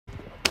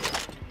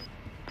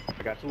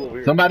I got two over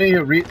here. Somebody in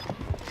here, Rich.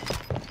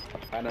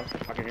 I know.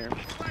 I can hear him.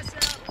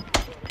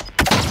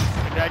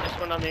 The guy just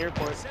went on the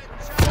airport.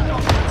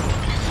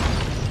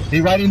 He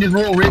right in this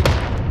room, Rich.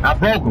 I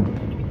broke him.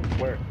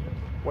 Where?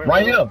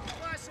 Right here.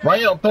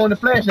 Right here. I'm throwing the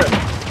flash at him.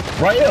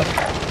 Right here.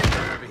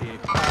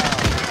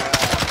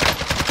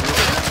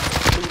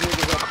 Two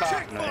niggas up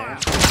top, man.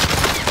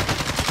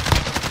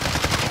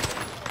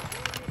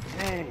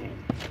 Dang.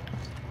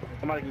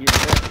 Somebody can get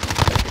that.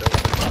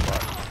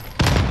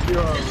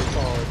 You're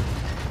retarded.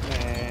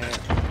 Man.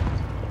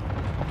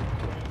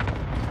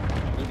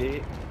 He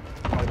did.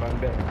 Somebody brought him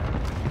back.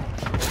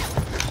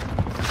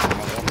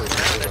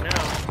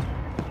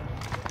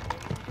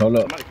 Hold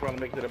up. Somebody probably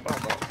make it to the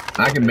box.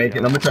 I can make it.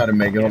 I'm gonna try to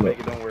make it. Hold up.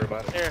 Don't worry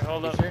about it. Here,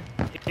 hold up. Sure?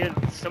 Kid,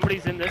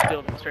 somebody's in this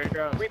building straight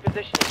across.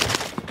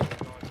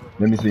 Repositioning.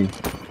 Let me see.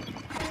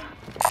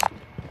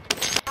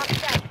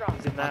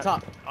 He's in that.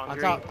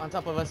 On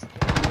top of us.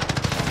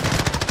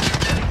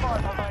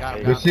 Got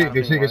him, Good shit,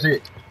 good shit, good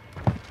shit.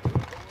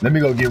 Let me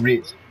go get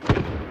Rich.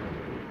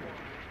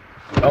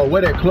 Oh,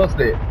 where that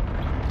cluster at?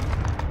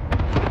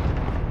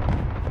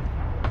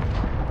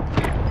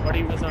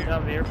 Buddy was on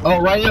top of the airport.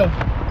 Oh, right here.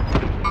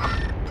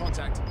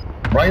 Contact.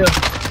 Right here.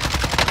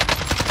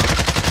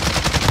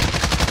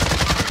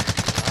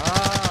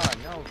 Ah,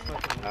 no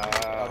fucking.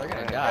 Oh, they're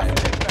gonna die.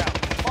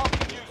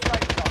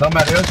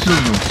 Somebody else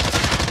shooting him.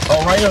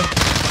 Oh, right here.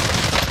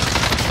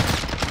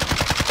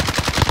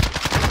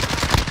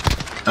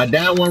 I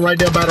downed one right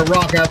there by the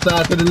rock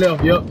outside to the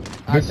left. Yep.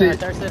 Good shit. I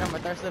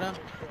thirsted him.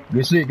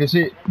 Good shit, good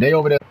shit. They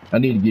over there. I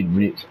need to get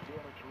Rich.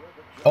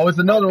 Oh, it's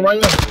another one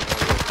right here.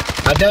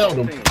 I downed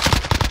him.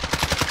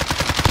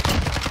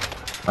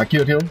 I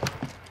killed him.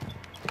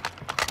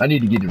 I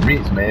need to get the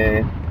Rich,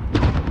 man.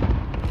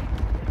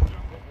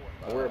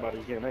 Don't worry about it.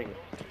 You can't make it.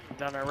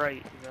 Down our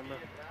right, remember?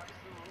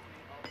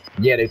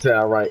 Yeah, they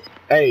tell right.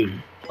 Hey,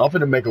 I'm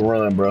finna make a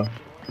run, bro.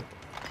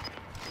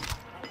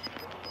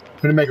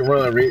 Finna make a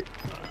run, Rich.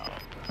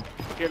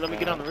 Here, let me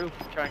get on the roof.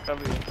 Try and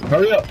cover you.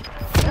 Hurry up.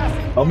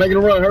 I'm making a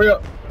run. Hurry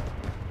up.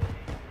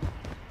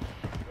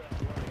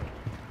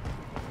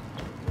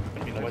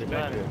 You know what's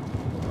back there?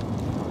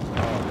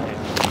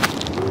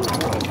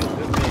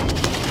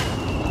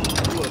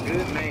 You a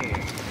good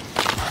man.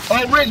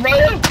 Oh, Rich, right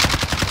here.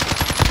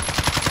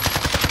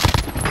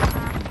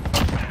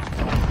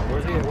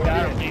 Where's he?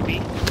 Got him, JB.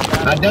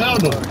 I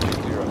downed him.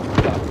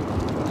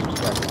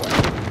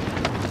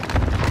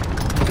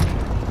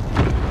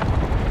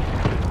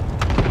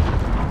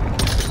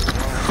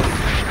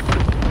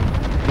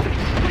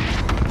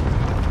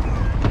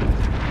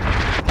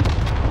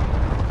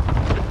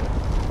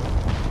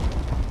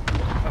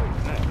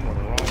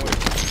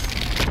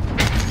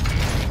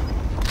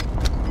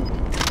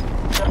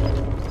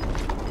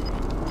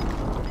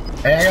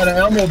 Hey, I got an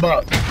ammo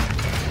box.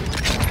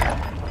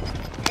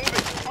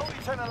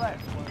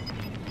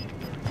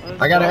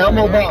 I got an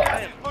ammo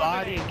box.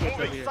 Body and kick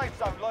over here.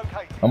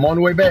 I'm on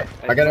the way back.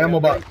 I got an ammo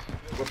box.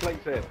 What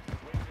place at?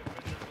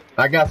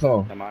 I got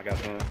some. I got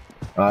some.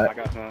 I Alright.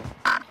 got some.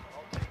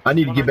 I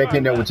need to get back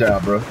in there with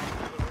y'all, bro. I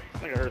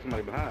think I heard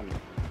somebody behind me.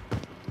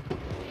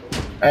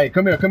 Hey,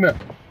 come here, come here.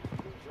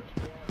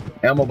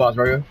 Ammo box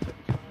right here.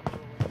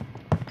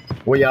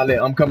 Where y'all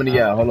at? I'm coming to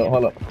y'all. Hold up,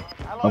 hold up.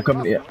 I'm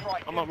coming to y'all.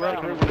 I'm up right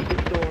here.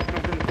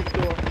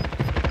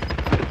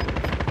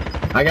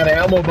 I got an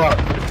ammo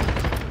box.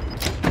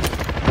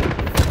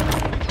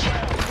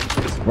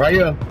 Right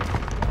here.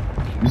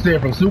 You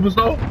said from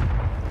Superstore?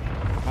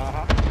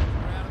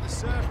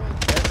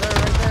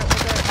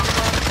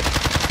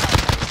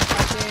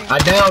 I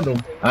downed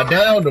him. I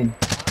downed him.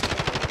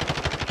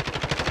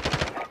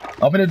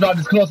 I'm finna drop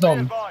this cluster on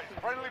him.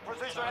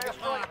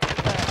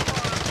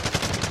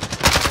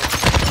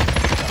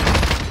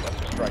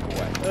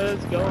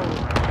 Let's go.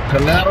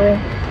 Collateral.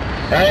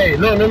 Hey,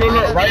 look, look, look,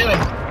 look. Right here.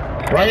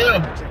 Right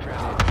here.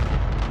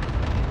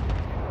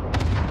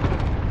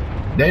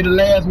 They the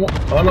last one.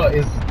 Hold up.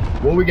 It's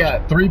what we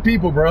got? 3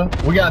 people, bro.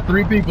 We got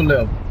 3 people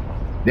left.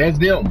 That's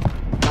them.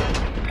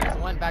 There's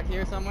one back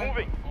here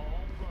somewhere.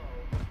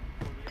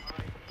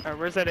 Alright,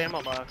 where's that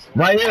ammo box?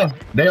 Right here.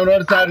 They on the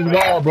other side of the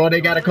wall, bro.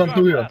 They gotta come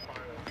through here.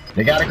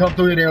 They gotta come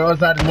through here. They on the other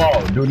side of the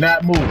wall. Do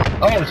not move.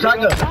 Oh,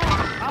 shotgun.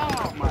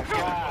 Oh my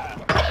god.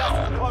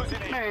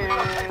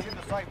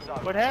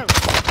 What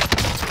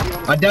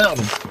happened? I downed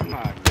him. Oh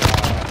my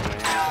god,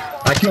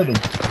 man. I killed him.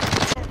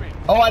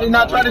 Oh, I did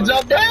not try to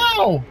jump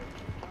down.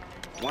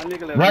 One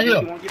nigga left. Right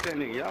here. You won't get that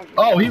nigga. Y'all,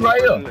 Oh, he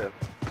right here. left.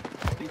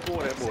 He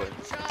for that boy.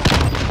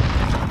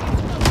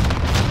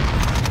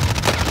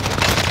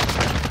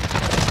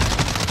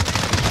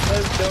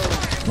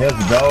 Let's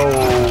go.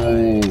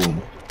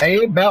 Hey,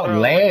 it about Bro,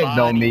 lagged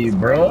on me,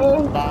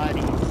 bro.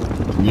 Bodies.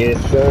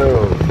 Yes,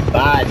 sir.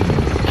 Bodies.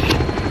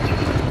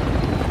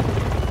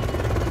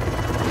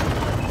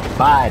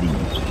 Bodies.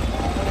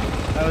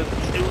 That was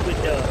stupid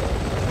dumb.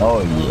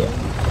 Oh, yeah.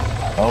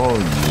 Oh,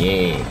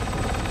 yeah.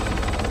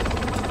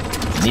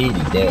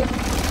 Needed that.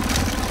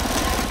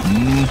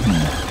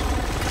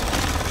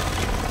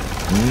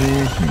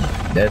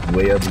 That's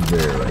way up the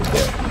there right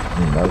there.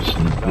 That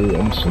shit good.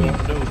 I'm sweet.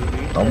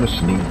 I'ma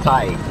sneak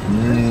tight.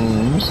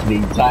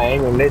 Sneak tight.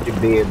 Ain't gonna let your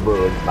bed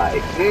bug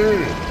bite.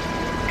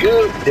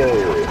 Good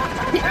dude.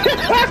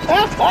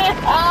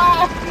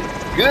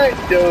 Good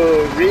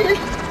dude, Rich.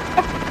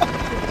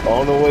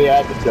 On the way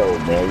out the door,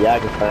 man. Y'all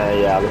can find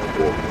y'all at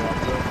 4.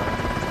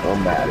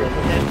 I'm out of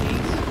here.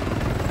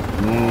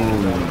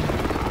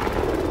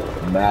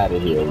 I'm out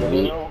of here,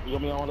 Rich. You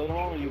want me on later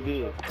on or you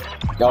good?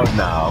 Oh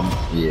no,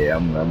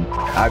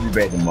 I'll be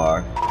back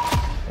tomorrow.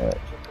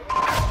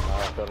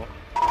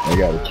 I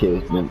gotta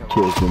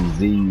catch them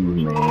Z's,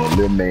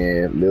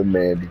 man. Little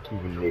man be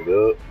keeping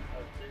nigga up.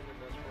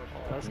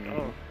 Let's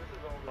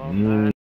go.